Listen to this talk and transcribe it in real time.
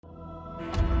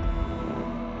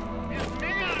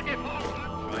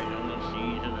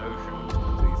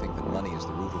So you think that money is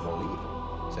the root of all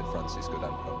evil? Said Francisco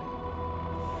d'Ancona.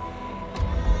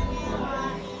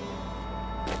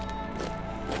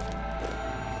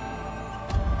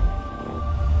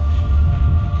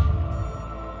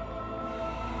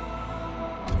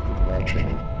 Our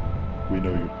channel. We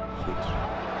know you.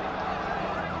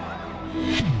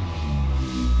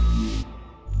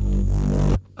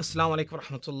 Assalamu alaikum wa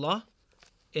rahmatullah.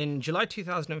 In July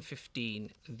 2015,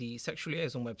 the sexual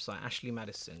liaison website Ashley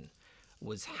Madison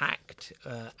was hacked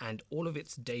and all of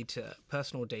its data,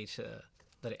 personal data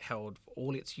that it held for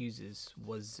all its users,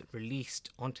 was released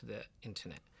onto the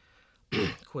internet,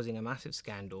 causing a massive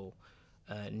scandal,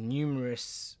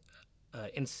 numerous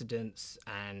incidents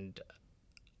and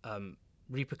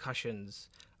repercussions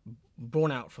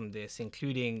born out from this,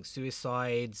 including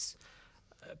suicides,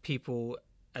 people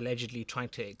allegedly trying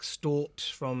to extort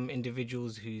from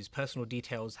individuals whose personal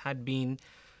details had been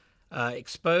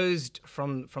exposed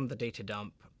from the data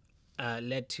dump,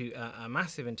 led to a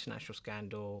massive international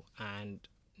scandal and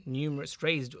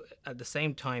raised at the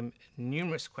same time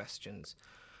numerous questions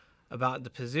about the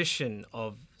position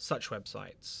of such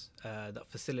websites that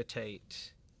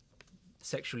facilitate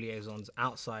sexual liaisons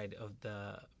outside of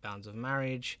the bounds of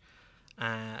marriage.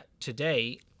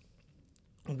 Today,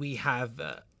 we have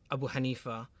Abu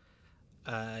Hanifa,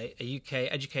 a UK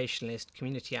educationalist,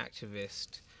 community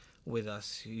activist with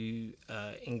us who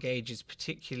engages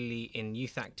particularly in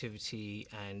youth activity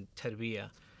and tarbiyah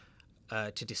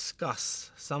to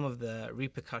discuss some of the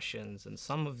repercussions and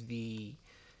some of the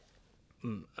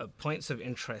points of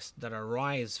interest that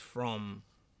arise from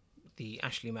the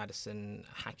Ashley Madison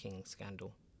hacking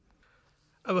scandal.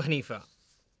 Abu Hanifa,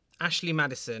 Ashley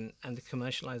Madison and the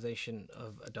Commercialization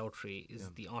of Adultery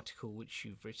is the article which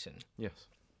you've written. Yes.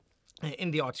 In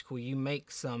the article, you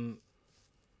make some,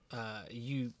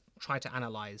 you try to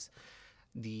analyze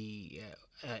the,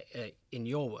 in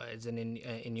your words and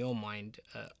in your mind,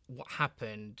 what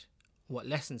happened, what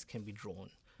lessons can be drawn,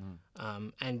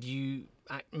 and you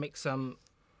make some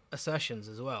assertions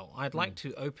as well. I'd like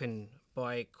to open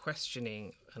by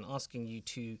questioning and asking you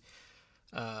to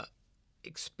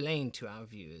explain to our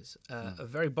viewers a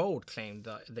very bold claim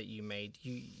that you made.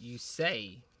 You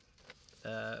say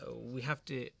we have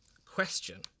to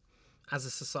question as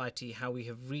a society how we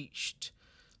have reached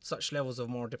such levels of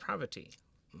moral depravity.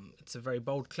 It's a very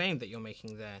bold claim that you're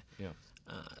making there. Yeah.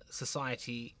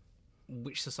 Society,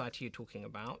 which society you're talking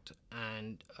about,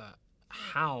 and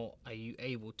how are you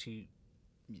able to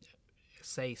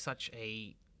say such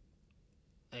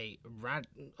I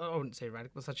wouldn't say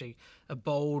radical, but such a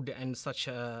bold and such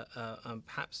a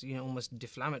perhaps almost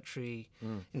inflammatory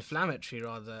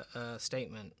rather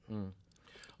statement.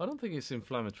 I don't think it's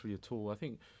inflammatory at all. I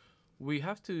think we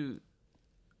have to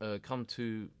come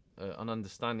to an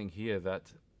understanding here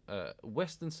that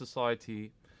Western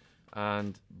society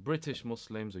and British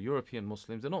Muslims or European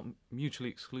Muslims, they're not mutually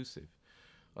exclusive.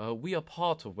 We are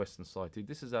part of Western society.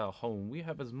 This is our home. We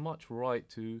have as much right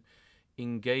to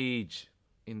engage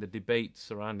in the debate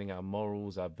surrounding our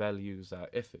morals, our values, our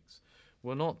ethics.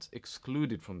 We're not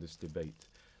excluded from this debate.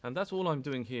 And that's all I'm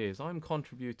doing here is I'm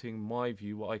contributing my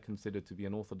view, what I consider to be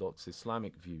an orthodox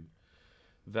Islamic view,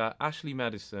 that Ashley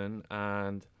Madison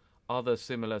and other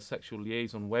similar sexual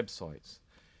liaison websites,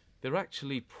 they're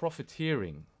actually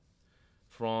profiteering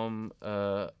from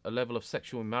a level of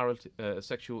sexual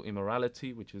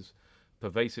immorality, which is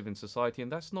pervasive in society.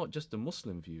 And that's not just a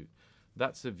Muslim view.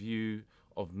 That's a view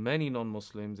of many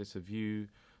non-Muslims. It's a view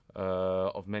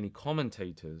of many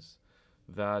commentators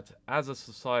that as a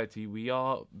society we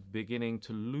are beginning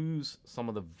to lose some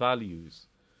of the values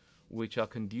which are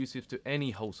conducive to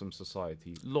any wholesome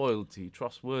society: loyalty,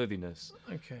 trustworthiness,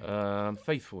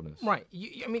 faithfulness. Right.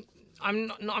 I mean,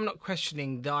 I'm not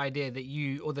questioning the idea that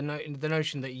you, or the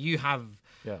notion that you have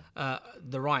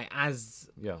the right as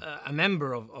a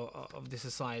member of the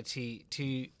society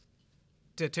to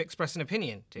express an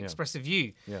opinion, to express a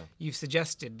view. You've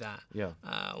suggested that.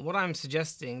 What I'm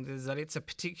suggesting is that it's a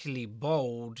particularly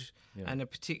bold and a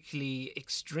particularly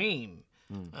extreme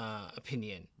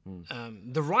opinion.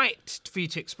 The right for you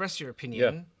to express your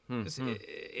opinion is an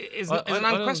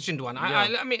unquestioned one.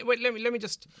 I mean, wait, let me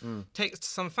just take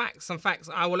some facts.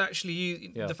 I will actually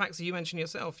use the facts that you mentioned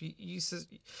yourself. You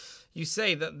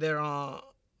say that there are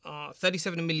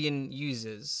 37 million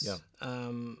users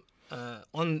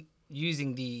on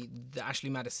using the Ashley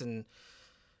Madison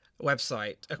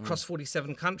website across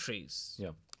 47 countries.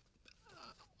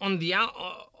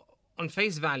 On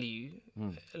face value,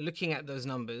 looking at those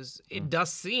numbers, it does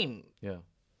seem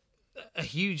a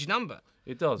huge number.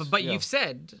 It does. But you've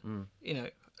said,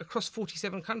 across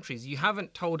 47 countries. You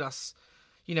haven't told us,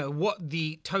 what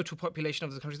the total population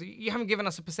of the countries. You haven't given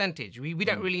us a percentage. We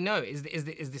don't really know. Is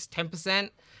this 10%?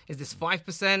 Is this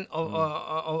 5%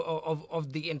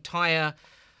 of the entire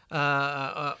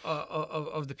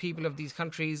of the people of these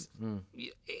countries?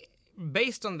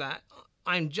 Based on that,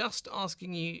 I'm just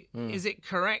asking you: is it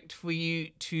correct for you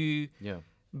to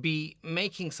be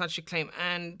making such a claim?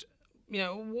 And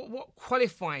what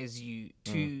qualifies you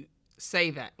to say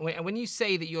that? When you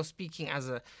say that you're speaking as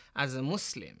a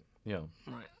Muslim,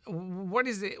 right? What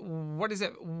is it? What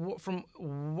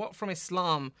from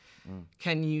Islam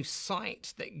can you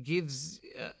cite that gives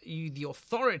you the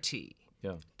authority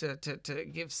to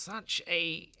give such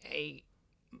a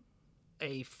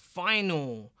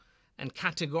final and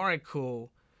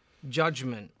categorical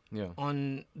judgment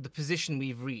on the position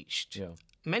we've reached?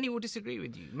 Many will disagree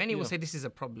with you. Many will say this is a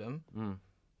problem,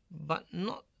 but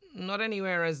not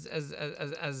anywhere as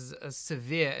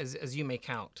severe as you make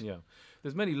out.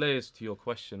 There's many layers to your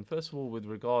question. First of all, with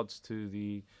regards to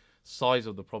the size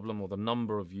of the problem or the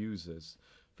number of users.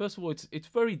 First of all, it's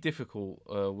very difficult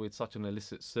with such an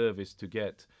illicit service to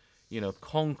get,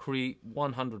 concrete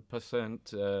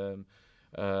 100%,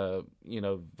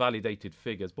 validated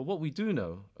figures. But what we do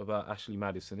know about Ashley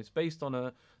Madison, it's based on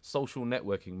a social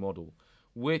networking model,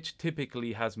 which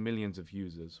typically has millions of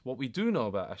users. What we do know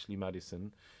about Ashley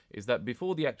Madison is that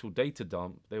before the actual data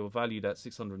dump, they were valued at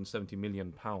 £670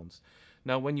 million.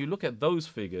 Now, when you look at those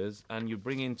figures and you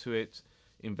bring into it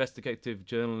investigative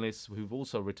journalists who've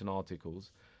also written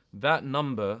articles, that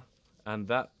number and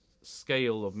that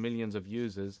scale of millions of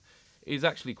users is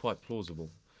actually quite plausible.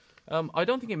 I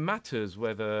don't think it matters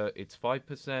whether it's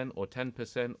 5% or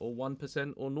 10% or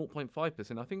 1% or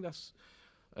 0.5%. I think that's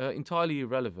entirely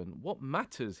irrelevant. What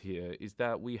matters here is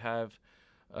that we have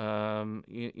a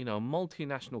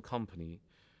multinational company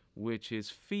which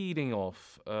is feeding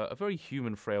off a very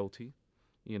human frailty,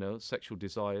 sexual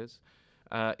desires,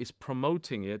 is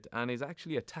promoting it and is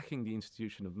actually attacking the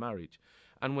institution of marriage.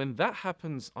 And when that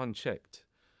happens unchecked,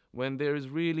 when there is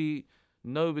really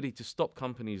nobody to stop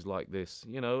companies like this,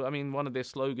 one of their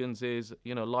slogans is,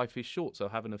 life is short, so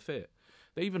have an affair.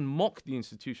 They even mock the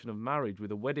institution of marriage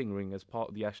with a wedding ring as part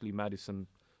of the Ashley Madison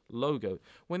logo.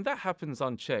 When that happens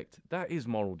unchecked, that is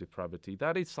moral depravity.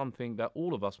 That is something that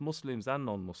all of us, Muslims and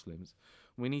non-Muslims,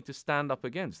 we need to stand up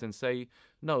against and say,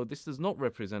 no, this does not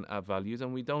represent our values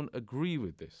and we don't agree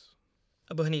with this.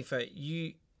 Abu Hanifa,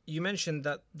 you mentioned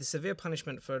that the severe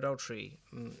punishment for adultery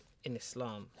in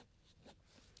Islam,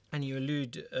 and you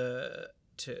allude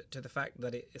to the fact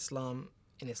that in Islam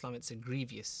it's a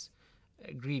grievous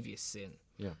sin.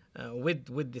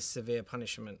 With this severe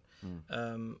punishment.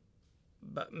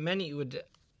 But many would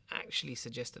actually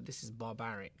suggest that this is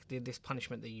barbaric. This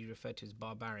punishment that you refer to is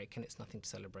barbaric and it's nothing to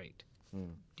celebrate.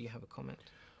 Do you have a comment?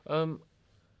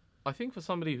 I think for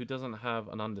somebody who doesn't have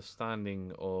an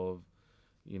understanding of,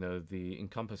 the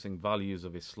encompassing values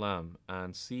of Islam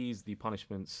and sees the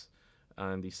punishments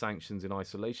and the sanctions in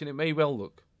isolation, it may well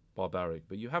look barbaric,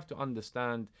 but you have to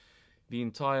understand the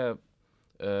entire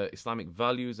Islamic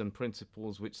values and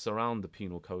principles which surround the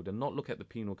penal code and not look at the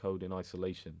penal code in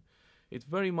isolation. It's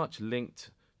very much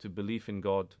linked to belief in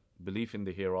God, belief in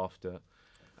the hereafter,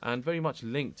 and very much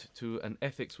linked to an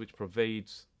ethics which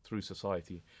pervades through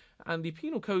society. And the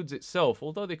penal codes itself,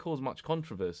 although they cause much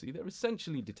controversy, they're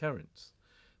essentially deterrents.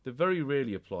 They're very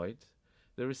rarely applied.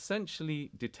 They're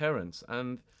essentially deterrents.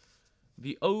 And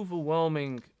the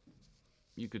overwhelming,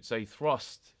 you could say,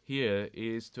 thrust here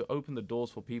is to open the doors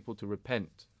for people to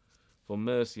repent, for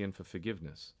mercy and for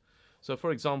forgiveness. So,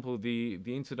 for example, the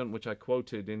incident which I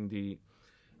quoted in the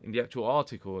actual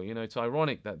article, it's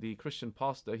ironic that the Christian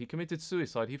pastor, he committed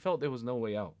suicide. He felt there was no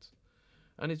way out.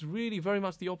 And it's really very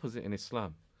much the opposite in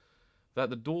Islam, that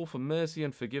the door for mercy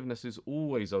and forgiveness is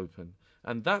always open.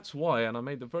 And that's why, and I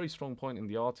made the very strong point in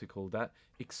the article, that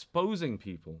exposing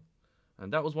people,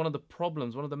 and that was one of the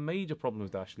problems, one of the major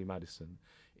problems with Ashley Madison,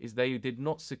 is they did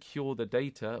not secure the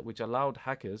data which allowed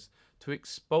hackers to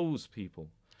expose people.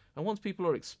 And once people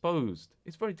are exposed,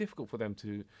 it's very difficult for them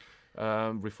to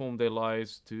reform their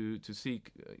lives, to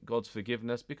seek God's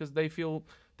forgiveness, because they feel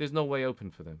there's no way open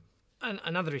for them. And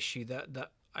another issue that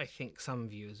I think some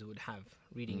viewers would have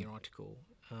reading your article,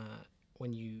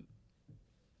 when you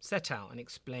set out and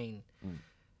explain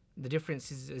the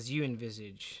differences as you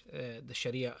envisage the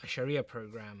Sharia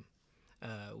program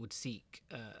would seek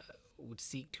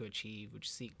to achieve, would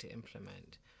seek to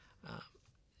implement,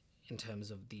 in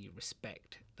terms of the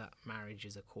respect that marriage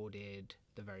is accorded,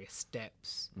 the various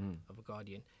steps of a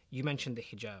guardian. You mentioned the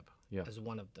hijab as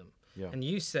one of them. And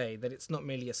you say that it's not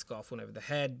merely a scarf on over the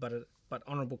head, but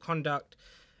honourable conduct,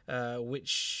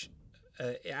 which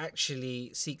it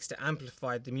actually seeks to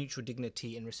amplify the mutual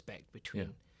dignity and respect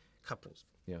between couples.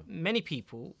 Yeah. Many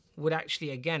people would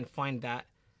actually, again, find that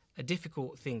a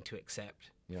difficult thing to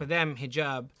accept. Yeah. For them,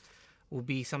 hijab will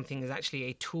be something that's actually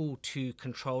a tool to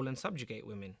control and subjugate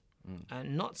women,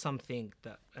 and not something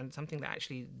that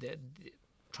actually they're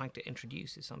trying to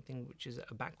introduce is something which is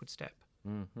a backward step.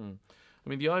 Mm-hmm. I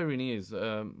mean, the irony is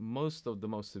most of the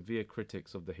most severe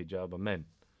critics of the hijab are men,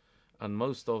 and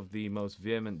most of the most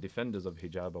vehement defenders of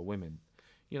hijab are women.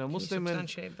 You know, Muslim Can you women.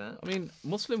 substantiate that? I mean,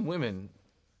 Muslim women.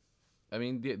 I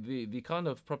mean, the kind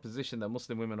of proposition that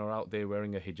Muslim women are out there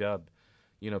wearing a hijab,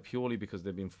 you know, purely because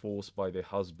they've been forced by their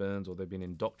husbands or they've been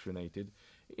indoctrinated,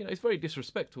 you know, it's very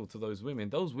disrespectful to those women.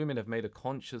 Those women have made a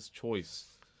conscious choice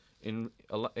in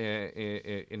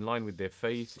line with their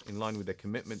faith, in line with their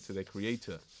commitment to their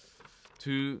Creator,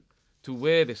 to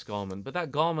wear this garment. But that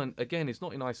garment, again, is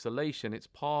not in isolation. It's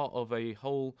part of a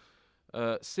whole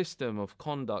system of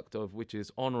conduct of which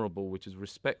is honourable, which is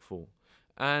respectful.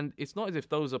 And it's not as if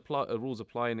those rules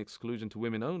apply in exclusion to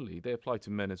women only. They apply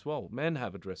to men as well. Men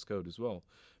have a dress code as well.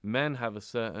 Men have a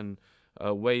certain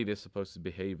way they're supposed to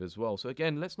behave as well. So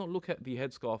again, let's not look at the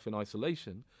headscarf in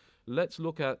isolation. Let's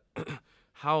look at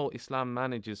how Islam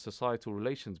manages societal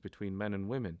relations between men and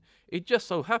women. It just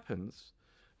so happens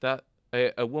that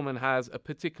a woman has a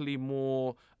particularly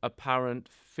more apparent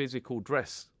physical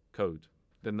dress code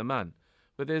than the man.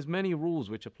 But there's many rules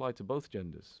which apply to both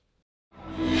genders.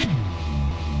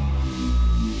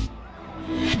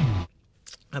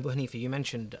 Abu Hanifa, you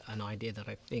mentioned an idea that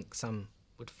I think some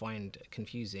would find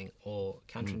confusing or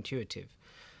counterintuitive.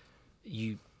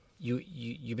 You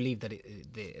believe that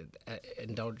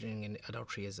indulging in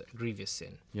adultery is a grievous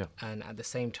sin. Yeah. And at the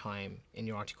same time, in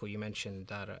your article, you mentioned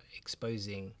that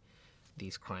exposing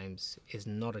these crimes is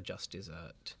not a just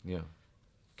desert. Yeah.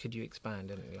 Could you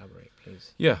expand and elaborate,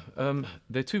 please? Yeah.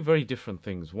 They're two very different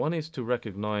things. One is to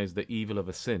recognize the evil of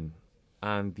a sin,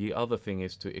 and the other thing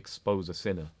is to expose a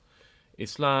sinner.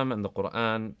 Islam and the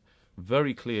Quran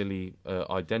very clearly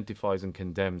identifies and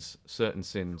condemns certain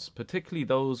sins, particularly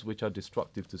those which are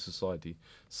destructive to society,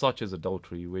 such as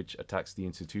adultery, which attacks the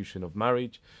institution of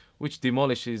marriage, which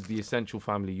demolishes the essential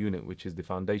family unit, which is the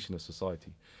foundation of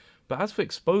society. But as for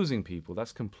exposing people,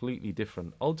 that's completely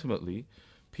different. Ultimately,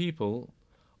 people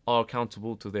are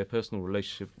accountable to their personal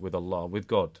relationship with Allah, with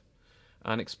God.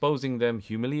 And exposing them,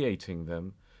 humiliating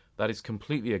them, that is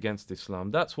completely against Islam.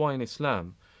 That's why in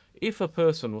Islam, if a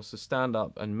person was to stand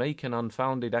up and make an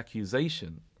unfounded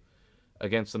accusation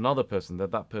against another person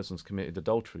that person's committed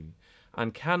adultery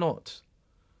and cannot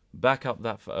back up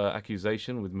that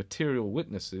accusation with material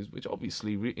witnesses, which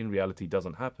obviously in reality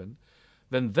doesn't happen,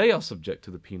 then they are subject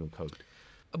to the penal code.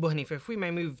 Abu Hanifa, if we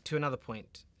may move to another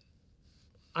point.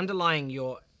 Underlying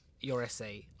your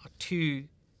essay are two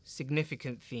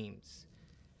significant themes.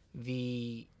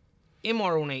 The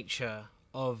immoral nature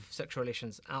of sexual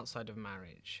relations outside of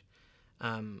marriage,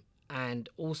 and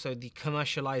also the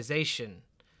commercialization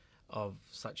of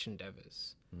such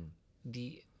endeavors.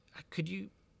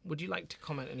 Would you like to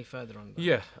comment any further on that?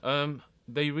 Yeah,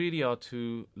 they really are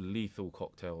two lethal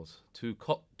cocktails, two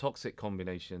toxic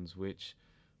combinations which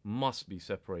must be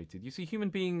separated. You see, human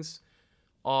beings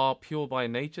are pure by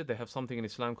nature. They have something in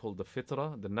Islam called the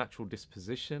fitrah, the natural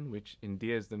disposition, which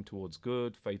endears them towards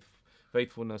good,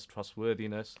 faithfulness,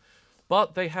 trustworthiness.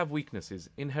 But they have weaknesses,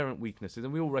 inherent weaknesses,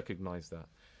 and we all recognize that.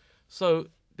 So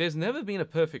there's never been a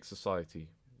perfect society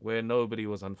where nobody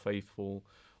was unfaithful,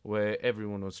 where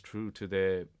everyone was true to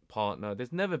their partner.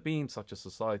 There's never been such a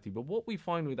society. But what we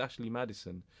find with Ashley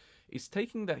Madison is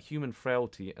taking that human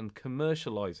frailty and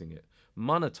commercializing it,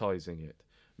 monetizing it,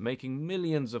 making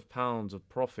millions of pounds of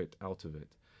profit out of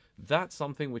it. That's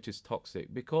something which is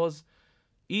toxic, because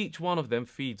each one of them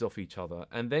feeds off each other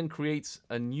and then creates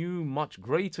a new, much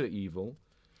greater evil,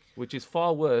 which is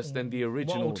far worse than the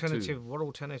original. What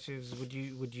alternatives would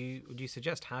you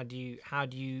suggest? How would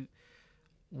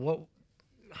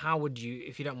you,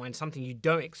 if you don't mind, something you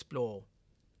don't explore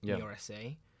in your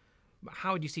essay, but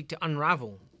how would you seek to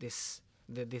unravel this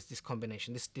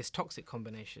combination, this toxic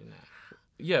combination?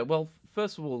 Yeah, well,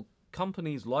 first of all,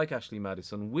 companies like Ashley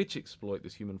Madison, which exploit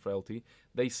this human frailty,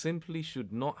 they simply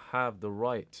should not have the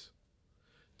right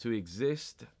to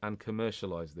exist and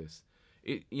commercialize this.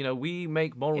 We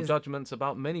make moral judgments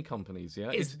about many companies.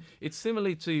 Yeah, it's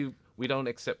similar to we don't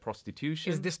accept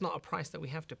prostitution. Is this not a price that we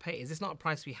have to pay? Is this not a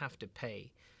price we have to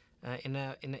pay in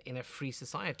a free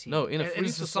society? No, in a free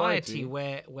society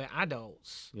where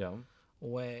adults,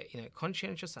 where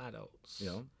conscientious adults,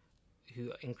 who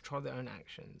are in control of their own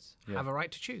actions, have a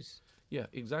right to choose. Yeah,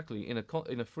 exactly. In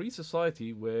a free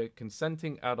society where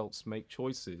consenting adults make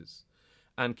choices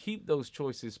and keep those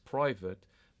choices private,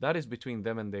 that is between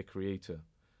them and their creator.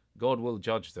 God will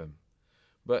judge them.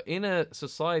 But in a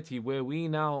society where we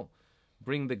now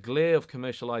bring the glare of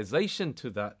commercialization to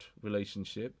that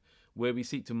relationship, where we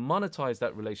seek to monetize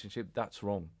that relationship, that's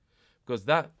wrong. Because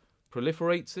that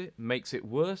proliferates it, makes it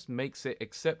worse, makes it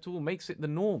acceptable, makes it the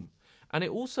norm. And it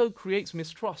also creates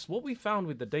mistrust. What we found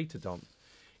with the data dump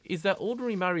is that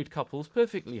ordinary married couples,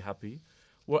 perfectly happy,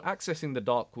 were accessing the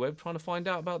dark web trying to find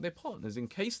out about their partners in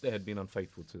case they had been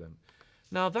unfaithful to them.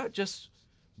 Now that just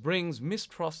brings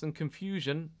mistrust and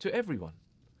confusion to everyone.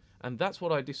 And that's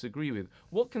what I disagree with.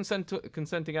 What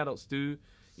consenting adults do,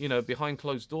 behind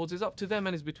closed doors is up to them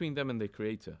and is between them and their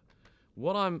creator.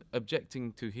 What I'm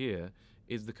objecting to here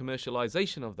is the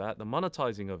commercialization of that, the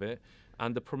monetizing of it,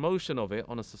 and the promotion of it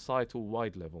on a societal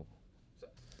wide level.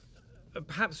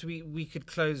 Perhaps we could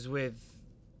close with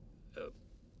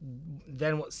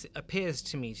then what appears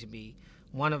to me to be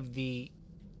one of the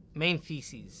main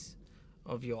theses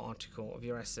of your article, of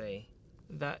your essay,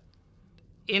 that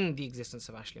in the existence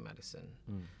of Ashley Madison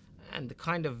and the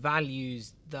kind of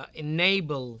values that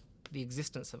enable the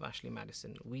existence of Ashley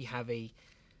Madison, we have a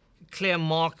clear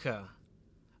marker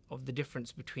of the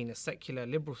difference between a secular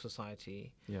liberal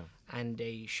society and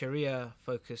a Sharia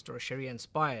focused or a Sharia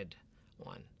inspired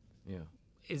one. Yeah.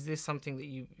 Is this something that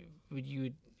you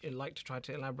would like to try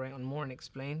to elaborate on more and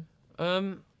explain?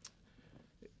 I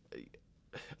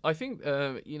think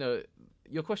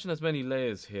your question has many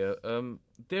layers here.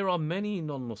 There are many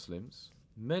non-Muslims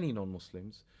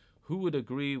who would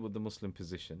agree with the Muslim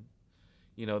position,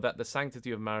 that the sanctity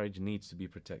of marriage needs to be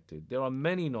protected. There are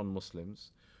many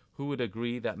non-Muslims who would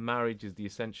agree that marriage is the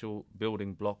essential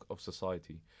building block of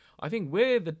society. I think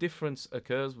where the difference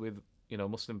occurs with,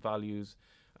 Muslim values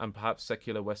and perhaps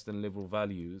secular Western liberal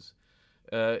values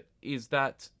is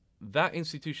that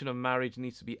institution of marriage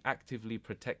needs to be actively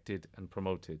protected and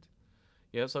promoted.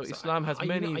 Yeah, so Islam has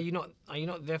many. Are you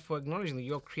not therefore acknowledging that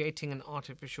you're creating an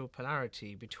artificial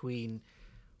polarity between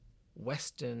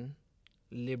Western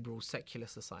liberal secular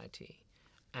society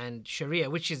and Sharia,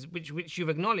 which you've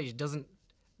acknowledged doesn't?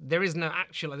 There is no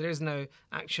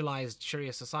actualized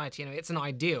Sharia society. It's an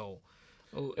ideal.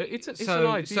 It's an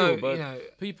ideal,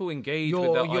 but people engage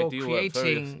with that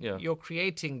ideal. You're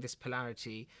creating this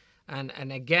polarity,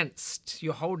 and against,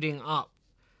 you're holding up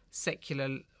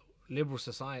secular liberal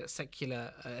society,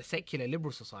 secular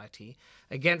liberal society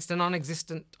against a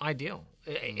non-existent ideal.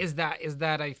 Is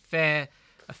that a fair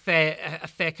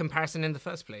comparison in the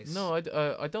first place? No,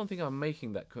 I don't think I'm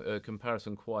making that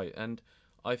comparison quite. And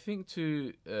I think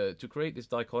to create this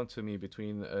dichotomy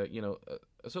between a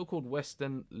so-called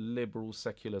Western liberal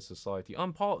secular society,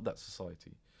 I'm part of that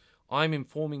society. I'm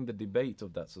informing the debate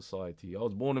of that society. I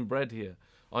was born and bred here.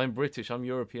 I'm British. I'm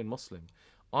European Muslim.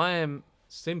 I am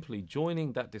simply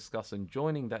joining that discussion,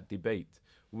 joining that debate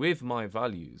with my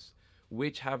values,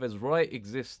 which have as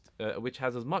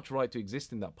much right to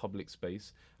exist in that public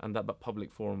space and that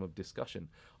public forum of discussion.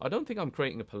 I don't think I'm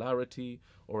creating a polarity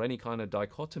or any kind of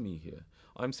dichotomy here.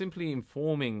 I'm simply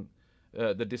informing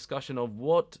the discussion of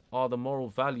what are the moral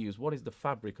values, what is the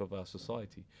fabric of our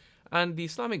society. And the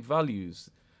Islamic values,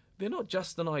 they're not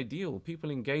just an ideal. People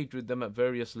engage with them at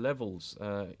various levels,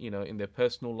 in their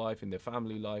personal life, in their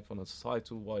family life, on a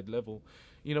societal wide level.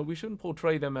 We shouldn't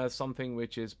portray them as something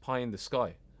which is pie in the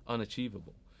sky,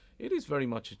 unachievable. It is very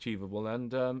much achievable,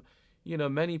 and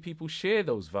many people share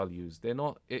those values. They're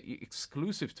not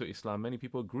exclusive to Islam. Many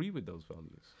people agree with those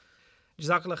values.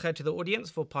 Jazakallah khair to the audience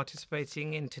for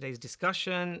participating in today's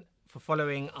discussion, for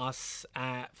following us.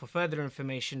 For further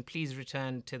information, please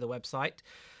return to the website.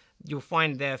 You'll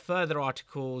find there further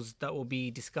articles that will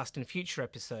be discussed in future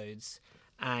episodes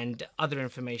and other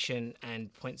information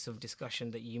and points of discussion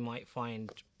that you might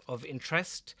find of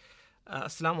interest.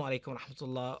 Assalamu alaikum wa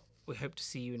rahmatullah. We hope to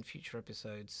see you in future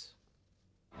episodes.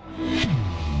 Do you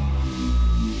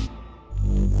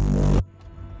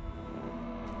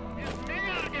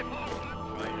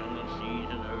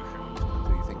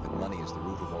think that money is the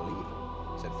root of all evil?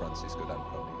 Said Francisco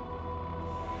d'Ancona.